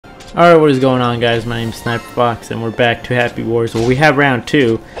Alright, what is going on, guys? My name is XSniperFoxXz and we're back to Happy Wars. Well, we have round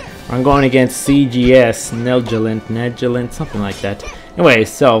 2. I'm going against GCS, Negligent, something like that. Anyway,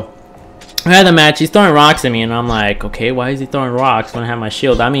 so I had the match. He's throwing rocks at me and I'm like, okay, why is he throwing rocks when I have my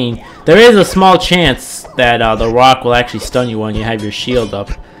shield? I mean, there is a small chance that the rock will actually stun you when you have your shield up.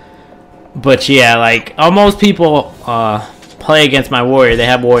 But yeah, like, most people play against my warrior. They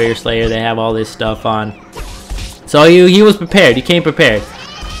have Warrior Slayer, they have all this stuff on. So he was prepared. He came prepared.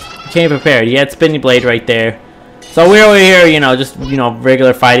 He had Spinning Blade right there. So we're over here, just,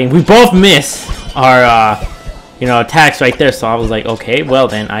 regular fighting. We both miss our, attacks right there. So I was like, okay, well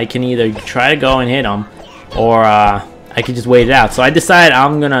then, I can either try to go and hit him, or I can just wait it out. So I decided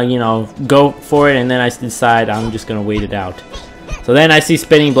I'm gonna, go for it, and then I decide I'm just gonna wait it out. So then I see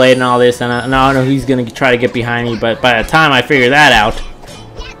Spinning Blade and all this, and I don't know who's gonna try to get behind me. But by the time I figure that out,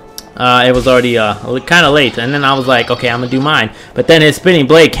 it was already kind of late, and then I was like, okay, I'm gonna do mine. But then his Spinning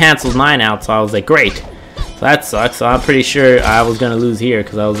Blade canceled mine out, so I was like, great. So that sucks. So I'm pretty sure I was gonna lose here,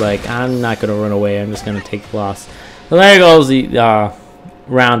 because I was like, I'm not gonna run away. I'm just gonna take the loss. So there goes the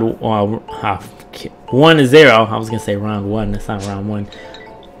round 1-0. I was gonna say round 1. That's not round 1.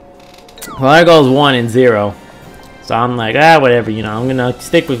 Well, there goes 1-0. So I'm like, whatever. I'm gonna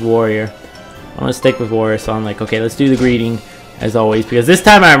stick with Warrior. So I'm like, okay, let's do the greeting. As always, because this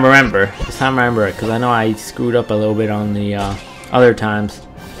time I remember it, because I know I screwed up a little bit on the other times.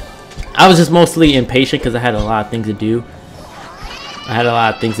 I was just mostly impatient because I had a lot of things to do.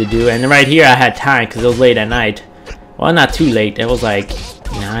 And right here I had time because it was late at night. Well, not too late. It was like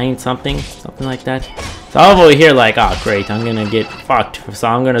 9 something like that. So I'm over here like, oh great, I'm gonna get fucked. So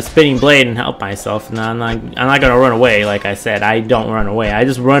I'm gonna Spinning Blade and help myself. And I'm not gonna run away. Like I said, I don't run away. I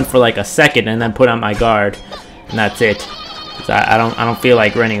just run for like a second and then put on my guard, and that's it. So I don't feel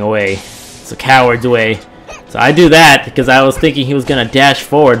like running away. It's a coward's way. So I do that because I was thinking he was gonna dash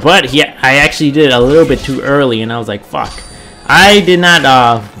forward, but I actually did it a little bit too early, and I was like, fuck. I did not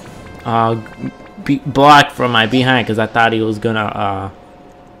block from my behind because I thought he was gonna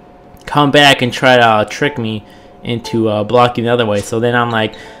come back and try to trick me into blocking the other way. So then I'm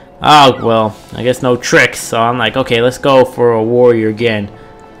like, oh well, I guess no tricks. So I'm like, okay, let's go for a warrior again.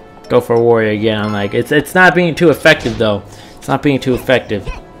 I'm like, it's not being too effective though. It's not being too effective.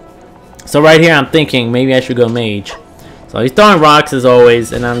 So right here I'm thinking maybe I should go mage. So he's throwing rocks as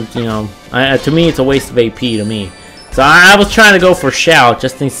always, and I'm, to me it's a waste of AP to me. So I was trying to go for shout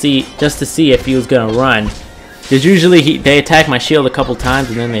just to see if he was gonna run. Because usually they attack my shield a couple times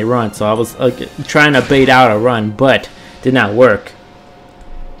and then they run. So I was trying to bait out a run, but it did not work.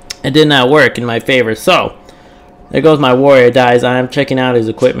 It did not work in my favor. So there goes my warrior, dies. I'm checking out his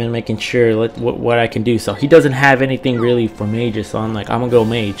equipment, making sure what I can do. So he doesn't have anything really for mages, so I'm like, I'm gonna go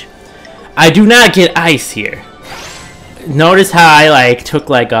mage. I do not get ice here. Notice how I took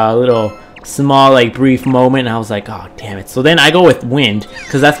like a little small brief moment, and I was like, oh damn it. So then I go with wind,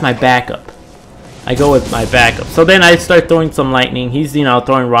 because that's my backup. So then I start throwing some lightning. He's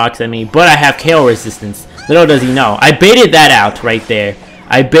throwing rocks at me, but I have KO resistance. Little does he know. I baited that out right there.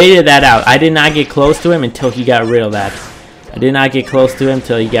 I did not get close to him until he got rid of that.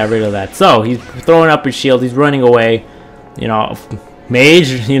 So he's throwing up his shield. He's running away.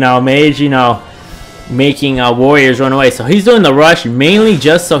 Mage, making warriors run away. So he's doing the rush mainly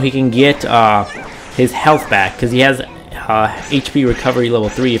just so he can get his health back, because he has HP recovery level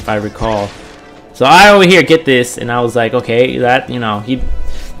 3 if I recall. So I over here get this, and I was like, okay, that he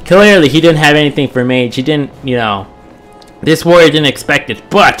clearly he didn't have anything for mage. He didn't, this warrior didn't expect it,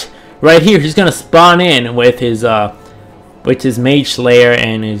 but right here he's gonna spawn in with his mage slayer,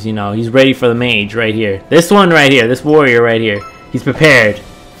 and his he's ready for the mage right here. This one right here, this warrior right here, he's prepared.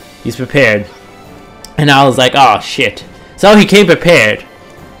 And I was like, oh shit. So he came prepared.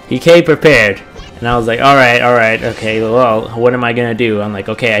 And I was like, all right, okay. Well, what am I gonna do? I'm like,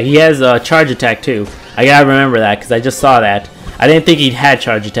 okay, he has a charge attack too. I gotta remember that because I just saw that. I didn't think he had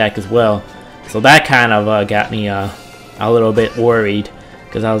charge attack as well. So that kind of got me a little bit worried,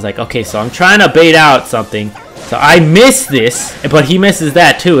 because I was like, okay, so I'm trying to bait out something. So I miss this, but he misses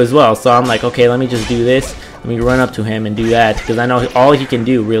that too as well. So I'm like, okay, let me just do this. Let me run up to him and do that, because I know all he can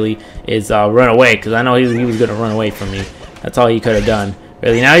do really is run away, because I know he was going to run away from me. That's all he could have done.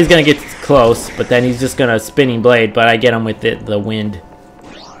 Really, now he's going to get close, but then he's just going to Spinning Blade, but I get him with the wind.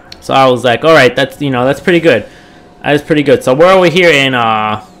 So I was like, all right, that's that's pretty good. That is pretty good. So we're over here in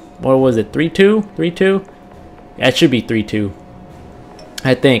what was it? 3-2? 3-2? Yeah, it should be 3-2.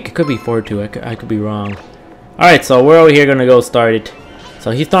 I think it could be 4-2. I could be wrong. All right, so we're over here gonna go start it.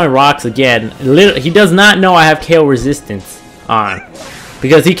 So he's throwing rocks again. He does not know I have KO resistance on,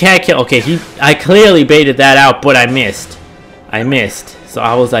 because he can't kill. Okay, I clearly baited that out, but I missed. So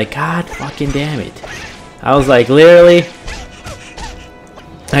I was like, God fucking damn it. I was like, literally,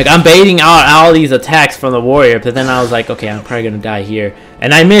 like, I'm baiting out all these attacks from the warrior, but then I was like, okay, I'm probably gonna die here.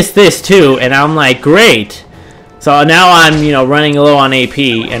 And I missed this too, and I'm like, great. So now I'm, you know, running low on AP,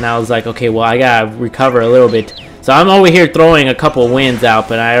 and I was like, okay, well, I gotta recover a little bit. So I'm over here throwing a couple winds out,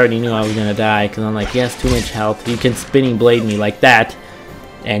 but I already knew I was gonna die, because I'm like, he has too much health. He can spinning blade me like that,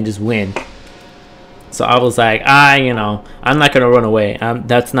 and just win. So I was like, you know, I'm not gonna run away.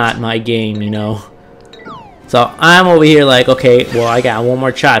 That's not my game, you know. So I'm over here like, okay, well, I got one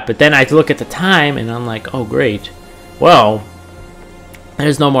more shot. But then I look at the time, and I'm like, oh, great. Well,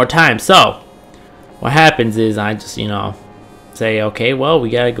 there's no more time. So what happens is I just, you know, say, okay, well, we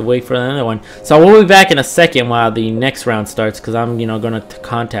gotta wait for another one. So we'll be back in a second while the next round starts, because I'm, you know, gonna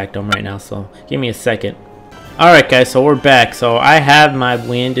contact them right now. So give me a second. Alright, guys, so we're back. So I have my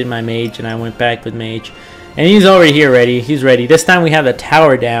wind and my mage, and I went back with mage, and he's over here ready. He's ready. This time we have the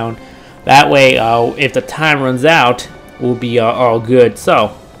tower down. That way, if the time runs out, we'll be all good.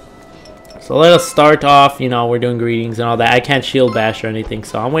 So let us start off. You know, we're doing greetings and all that. I can't shield bash or anything,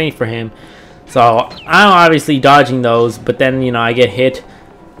 so I'm waiting for him. So I'm obviously dodging those, but then, you know, I get hit.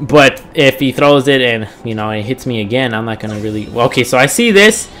 But if he throws it and, you know, it hits me again, I'm not gonna really. Okay, so I see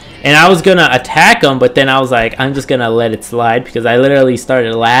this, and I was gonna attack him, but then I was like, I'm just gonna let it slide, because I literally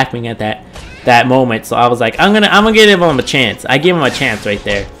started laughing at that moment. So I was like, I'm gonna give him a chance. I give him a chance right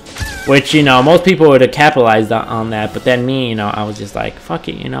there. Which, you know, most people would have capitalized on that, but then me, you know, I was just like, fuck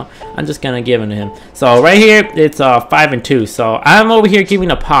it, you know, I'm just gonna give it to him. So right here, it's 5 and 2. So I'm over here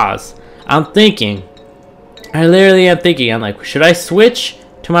giving a pause. I'm thinking, I literally am thinking, I'm like, should I switch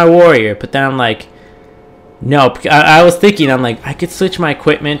to my warrior? But then I'm like, no. I was thinking, I'm like, I could switch my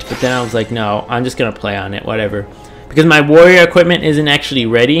equipment, but then I was like, no, I'm just gonna play on it, whatever, because my warrior equipment isn't actually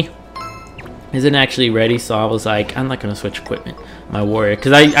ready. So I was like, I'm not gonna switch equipment, my warrior,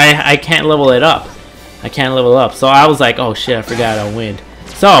 because I can't level it up. I can't level up. So I was like, oh shit, I forgot I wind.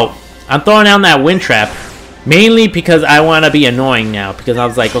 So I'm throwing down that wind trap, mainly because I want to be annoying now, because I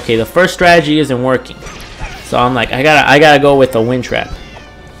was like, okay, the first strategy isn't working. So I'm like, I gotta go with the wind trap.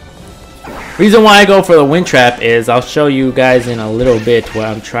 Reason why I go for the wind trap is, I'll show you guys in a little bit what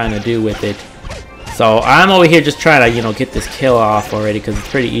I'm trying to do with it. So I'm over here just trying to, you know, get this kill off already, because it's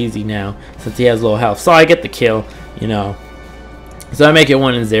pretty easy now since he has low health. So I get the kill, you know. So I make it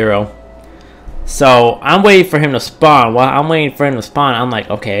 1 and 0. So I'm waiting for him to spawn. While I'm waiting for him to spawn, I'm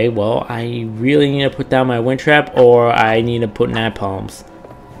like, okay, well, I really need to put down my wind trap, or I need to put napalms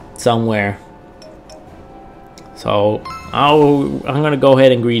somewhere. So I'm gonna go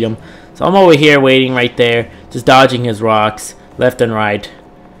ahead and greet him. So I'm over here waiting right there, just dodging his rocks left and right.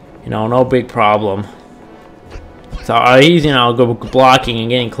 You know, no big problem. So he's, you know, blocking and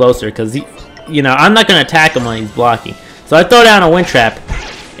getting closer, because you know, I'm not gonna attack him when he's blocking. So I throw down a wind trap,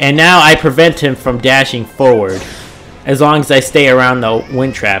 and now I prevent him from dashing forward, as long as I stay around the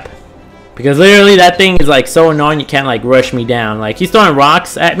wind trap. Because literally that thing is like so annoying, you can't like rush me down. Like, he's throwing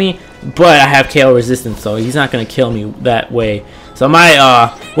rocks at me, but I have KO resistance, so he's not gonna kill me that way. So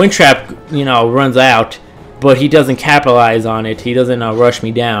my wind trap, you know, runs out, but he doesn't capitalize on it. He doesn't rush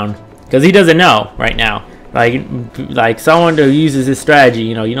me down, because he doesn't know right now. Like someone who uses this strategy,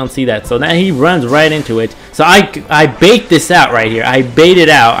 you know, you don't see that. So now he runs right into it. So I bait this out right here. I bait it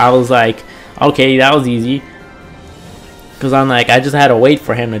out. I was like, okay, that was easy, because I'm like, I just had to wait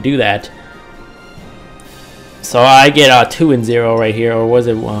for him to do that. So I get 2 and 0 right here, or was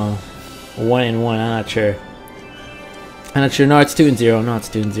it 1 and 1? I'm not sure. No, it's 2 and 0. No, it's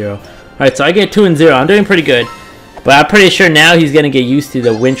 2 and 0. Alright, so I get 2 and 0. I'm doing pretty good. But I'm pretty sure now he's going to get used to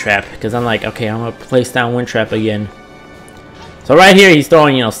the wind trap, because I'm like, okay, I'm going to place down wind trap again. So right here, he's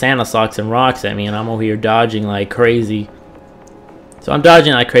throwing, you know, Santa socks and rocks at me, and I'm over here dodging like crazy. So I'm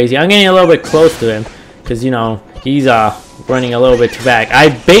dodging like crazy. I'm getting a little bit close to him, because, you know, he's running a little bit too back. I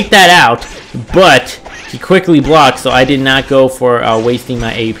baked that out, but he quickly blocked, so I did not go for wasting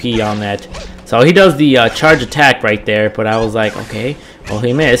my AP on that. So he does the charge attack right there, but I was like, okay, well,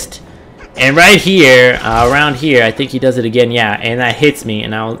 he missed. And right here, around here, I think he does it again, yeah, and that hits me,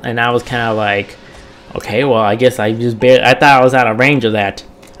 and I was kind of like, okay, well, I guess I just barely, I thought I was out of range of that.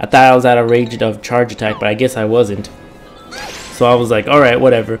 I thought I was out of range of charge attack, but I guess I wasn't. So I was like, alright,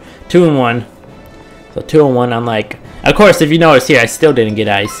 whatever. 2 and 1. So 2 and 1, I'm like, of course, if you notice here, I still didn't get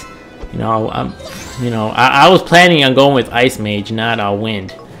ice. You know, I was planning on going with ice mage, not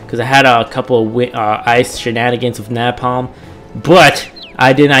wind, because I had a couple of ice shenanigans with napalm, but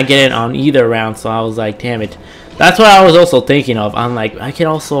I did not get it on either round, so I was like, damn it. That's what I was also thinking of. I'm like, I can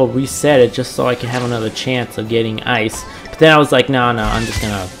also reset it just so I can have another chance of getting ice. But then I was like, no, I'm just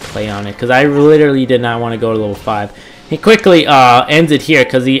going to play on it, because I literally did not want to go to level 5. he quickly ends it here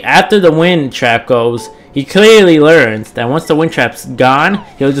because after the wind trap goes, he clearly learns that once the wind trap's gone,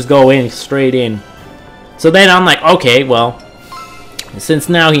 he'll just go in straight in. So then I'm like, okay, well, since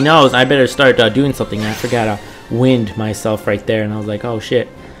now he knows, I better start doing something. And I forgot to wind myself right there, and I was like, oh shit.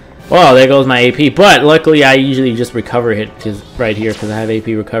 Well, there goes my AP, but luckily I usually just recover it right here because I have AP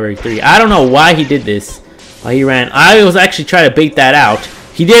recovery 3. I don't know why he did this. Why he ran. I was actually trying to bait that out.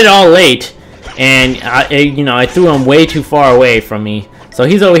 He did it all late, and I threw him way too far away from me. So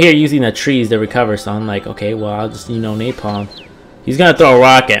he's over here using the trees to recover. So I'm like, okay, well, I'll just napalm. He's gonna throw a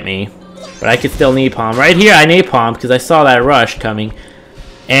rock at me, but I could still napalm. Right here, I napalmed because I saw that rush coming.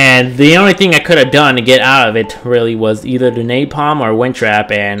 And the only thing I could have done to get out of it really was either the napalm or wind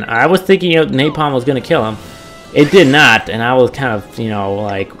trap. And I was thinking napalm was gonna kill him. It did not, and I was kind of,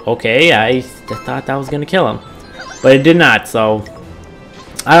 like, okay, I thought that was gonna kill him, but it did not. So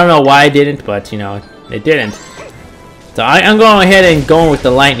I don't know why I didn't, but it didn't. So I'm going ahead and going with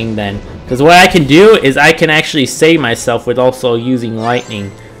the lightning then, because what I can do is I can actually save myself with also using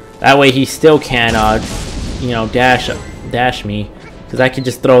lightning. That way he still can, dash me. Because I can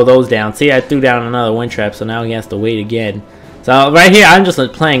just throw those down. See, I threw down another wind trap, so now he has to wait again. So right here, I'm just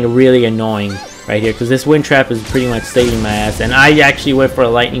playing really annoying right here. Because this wind trap is pretty much saving my ass. And I actually went for a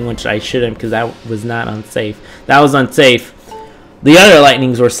lightning, which I shouldn't, because that was not unsafe. That was unsafe. The other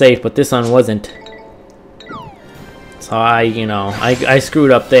lightnings were safe, but this one wasn't. So I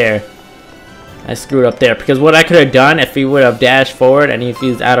screwed up there. I screwed up there. Because what I could have done, if he would have dashed forward, and if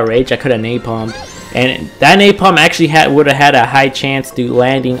he was out of range, I could have napalmed. And that napalm actually would have had a high chance to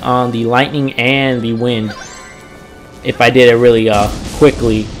landing on the lightning and the wind if I did it really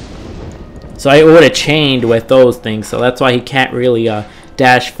quickly. So I would have chained with those things. So that's why he can't really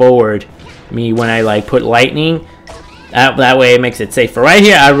dash forward me when I put lightning. That way it makes it safe. For right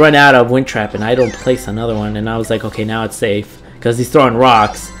here, I run out of wind trap and I don't place another one. And I was like, okay, now it's safe because he's throwing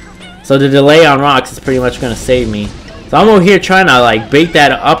rocks. So the delay on rocks is pretty much gonna save me. So I'm over here trying to bait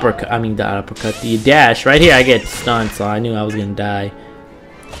that uppercut. I mean, not uppercut, the dash. Right here, I get stunned, so I knew I was gonna die.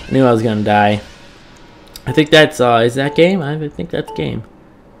 I think that's is that game? I think that's game.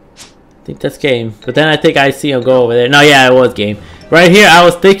 But then I think I see him go over there. No, yeah, it was game. Right here, I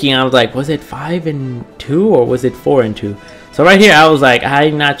was thinking, I was like, was it 5-2 or was it 4-2? So right here, I was like,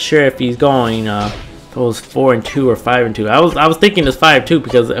 I'm not sure if he's going. If it was 4-2 or 5-2. I was thinking it's 5-2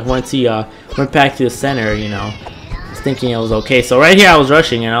 because once he went back to the center, thinking it was okay. So right here I was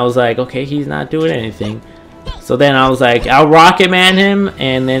rushing and I was like, okay, he's not doing anything. So then I was like, I'll rocket man him,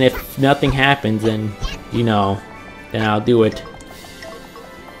 and then if nothing happens, then then I'll do it.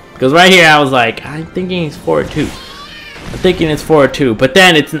 Because right here I was like, I'm thinking it's 4-2. I'm thinking it's 4-2, but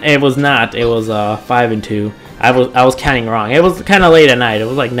then it was not. It was 5-2. I was counting wrong. It was kind of late at night. It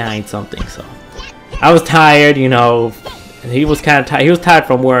was like 9 something. So I was tired. He was kind of tired. He was tired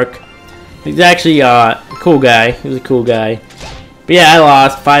from work. He's actually a cool guy. He was a cool guy. But yeah, I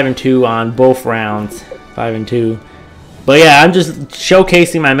lost 5-2 on both rounds. 5-2. But yeah, I'm just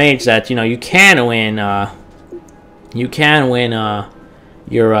showcasing my mage that you can win. You can win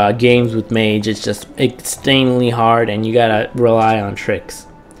your games with mage. It's just insanely hard, and you gotta rely on tricks.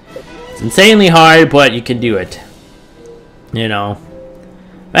 It's insanely hard, but you can do it.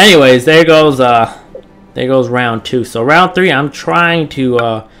 Anyways, there goes round 2. So round 3, I'm trying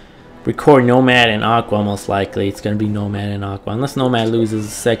to record Nomad and Aqua. Most likely it's gonna be Nomad and Aqua, unless Nomad loses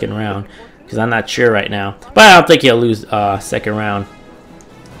the second round, because I'm not sure right now, but I don't think he'll lose second round.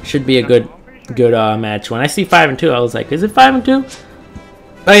 Should be a good match. When I see 5-2, I was like, is it 5-2?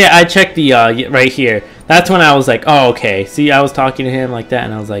 Oh yeah, I checked the right here. That's when I was like, oh okay, see, I was talking to him like that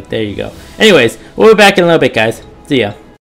and I was like, there you go. Anyways, we'll be back in a little bit, guys. See ya.